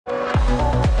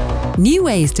New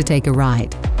ways to take a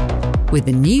ride with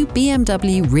the new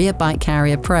BMW Rear Bike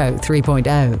Carrier Pro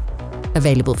 3.0,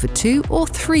 available for 2 or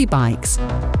 3 bikes.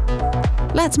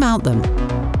 Let's mount them.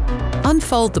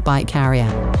 Unfold the bike carrier.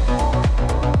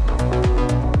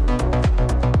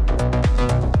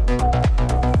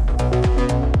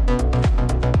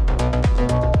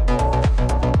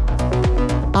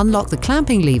 Unlock the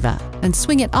clamping lever and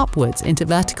swing it upwards into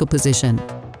vertical position.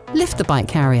 Lift the bike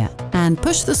carrier and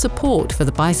push the support for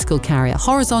the bicycle carrier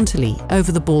horizontally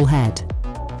over the ball head.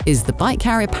 Is the bike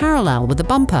carrier parallel with the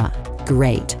bumper?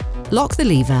 Great! Lock the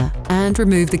lever and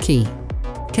remove the key.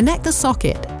 Connect the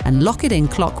socket and lock it in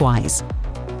clockwise.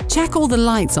 Check all the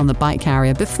lights on the bike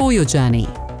carrier before your journey.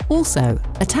 Also,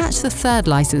 attach the third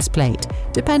license plate,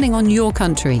 depending on your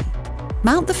country.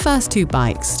 Mount the first 2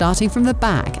 bikes starting from the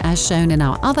back as shown in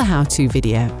our other how-to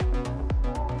video.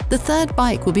 The third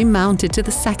bike will be mounted to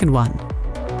the second one.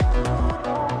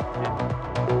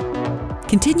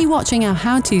 Continue watching our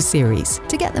how-to series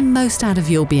to get the most out of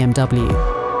your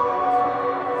BMW.